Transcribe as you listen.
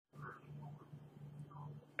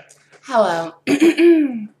Hello.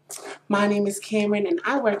 My name is Cameron and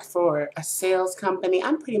I work for a sales company.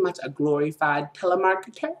 I'm pretty much a glorified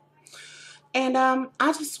telemarketer. And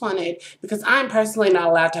I just wanted, because I'm personally not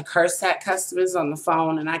allowed to curse at customers on the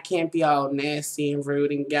phone and I can't be all nasty and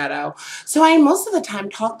rude and ghetto. So I most of the time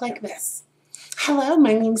talk like this. Hello,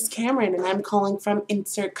 my name's Cameron and I'm calling from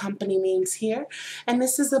insert company names here. And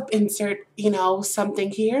this is a insert, something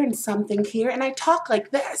here and something here. And I talk like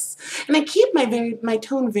this. And I keep my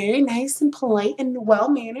tone very nice and polite and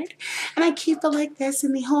well-mannered. And I keep it like this,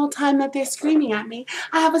 and the whole time that they're screaming at me,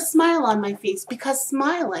 I have a smile on my face because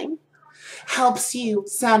smiling helps you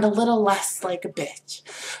sound a little less like a bitch.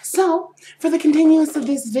 So, for the continuance of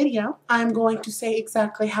this video, I'm going to say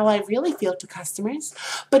exactly how I really feel to customers.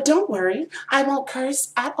 But don't worry, I won't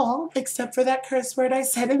curse at all, except for that curse word I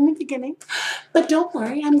said in the beginning. But don't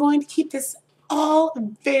worry, I'm going to keep this all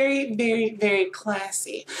very, very, very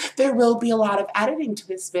classy. There will be a lot of editing to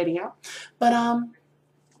this video, but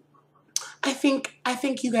I think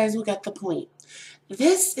you guys will get the point.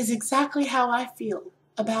 This is exactly how I feel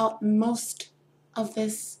about most of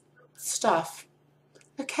this stuff.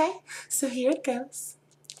 Okay? So here it goes.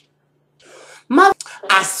 Mother,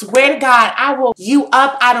 I swear to God, I will you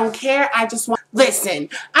up. I don't care. I just want, listen,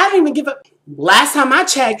 I don't even give a, last time I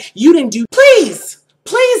checked, you didn't do, please,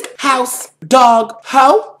 house, dog,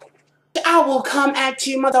 hoe. I will come at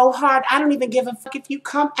you, mother, so hard. I don't even give a fuck if you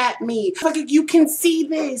come at me. Fuck if you can see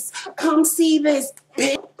this. Come see this,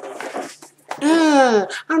 bitch. I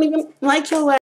don't even like your